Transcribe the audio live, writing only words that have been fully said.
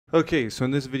Okay, so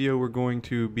in this video we're going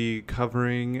to be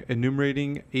covering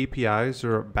enumerating APIs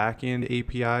or backend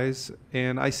APIs,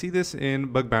 and I see this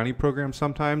in bug bounty programs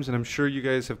sometimes, and I'm sure you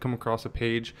guys have come across a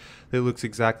page that looks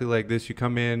exactly like this. You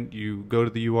come in, you go to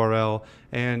the URL,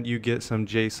 and you get some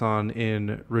JSON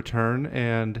in return.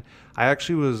 And I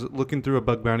actually was looking through a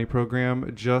bug bounty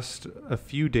program just a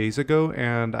few days ago,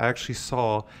 and I actually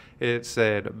saw it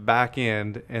said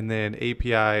backend and then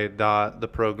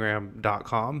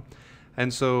api.theprogram.com.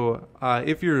 And so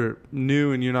if you're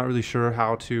new and you're not really sure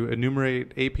how to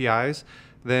enumerate APIs,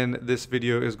 then this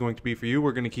video is going to be for you.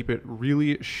 We're going to keep it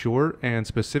really short and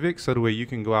specific so that way you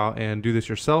can go out and do this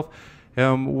yourself.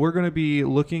 We're going to be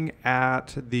looking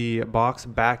at the box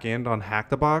backend on Hack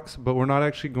the Box, but we're not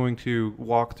actually going to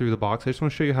walk through the box. I just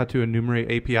want to show you how to enumerate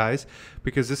APIs,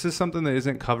 because this is something that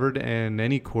isn't covered in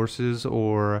any courses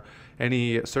or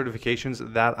any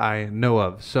certifications that I know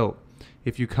of. So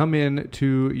if you come in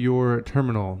to your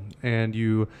terminal and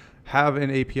you have an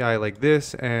API like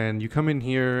this, and you come in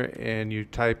here and you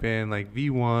type in like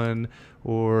V1,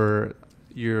 or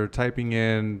you're typing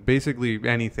in basically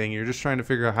anything, you're just trying to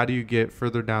figure out how do you get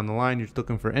further down the line, you're just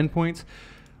looking for endpoints.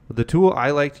 The tool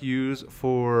I like to use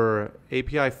for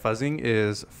API fuzzing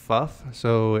is Fuff.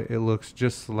 So it looks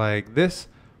just like this.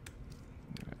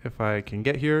 If I can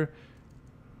get here,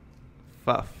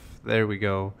 Fuff, there we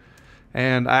go.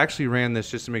 And I actually ran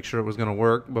this just to make sure it was going to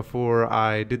work before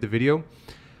I did the video.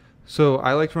 So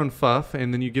I like to run Fuff,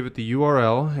 and then you give it the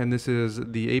URL, and this is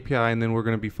the API, and then we're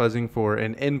going to be fuzzing for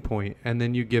an endpoint, and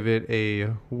then you give it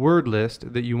a word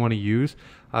list that you want to use.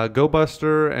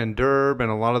 GoBuster and Derb and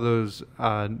a lot of those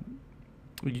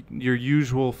your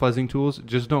usual fuzzing tools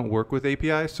just don't work with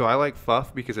APIs. So I like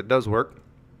Fuff because it does work.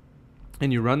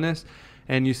 And you run this,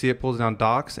 and you see it pulls down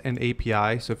docs and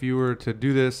API. So if you were to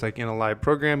do this like in a live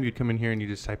program, you'd come in here and you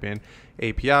just type in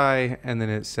API, and then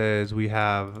it says we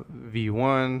have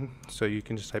V1. So you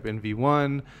can just type in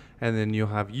V1, and then you'll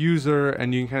have user,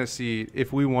 and you can kind of see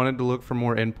if we wanted to look for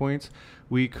more endpoints,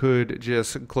 we could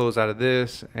just close out of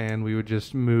this and we would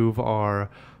just move our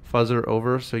fuzzer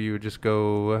over. So you would just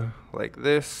go like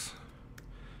this,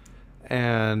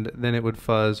 and then it would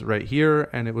fuzz right here,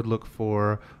 and it would look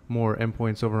for more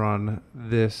endpoints over on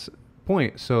this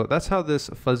point. So that's how this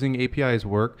fuzzing APIs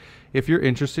work. If you're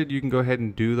interested, you can go ahead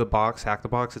and do the box, Hack the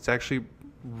Box. It's actually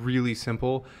really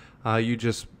simple. You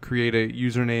just create a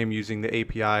username using the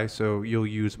API. So you'll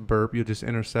use burp, you'll just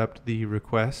intercept the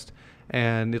request,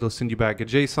 and it'll send you back a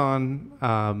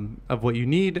JSON of what you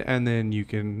need, and then you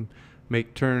can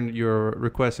turn your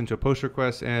request into a post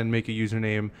request and make a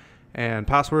username and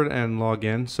password and log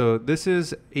in. So this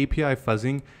is API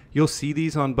fuzzing. You'll see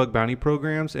these on bug bounty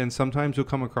programs, and sometimes you'll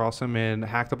come across them in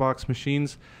Hack the Box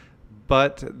machines,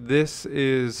 but this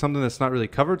is something that's not really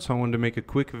covered, so I wanted to make a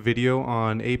quick video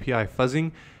on API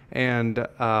fuzzing and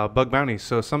bug bounties.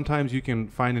 So sometimes you can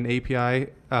find an API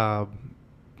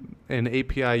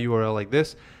URL like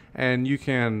this, and you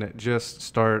can just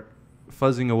start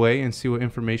fuzzing away and see what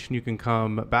information you can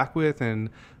come back with and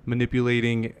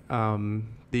manipulating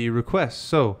the request.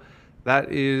 So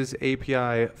that is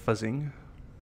API fuzzing.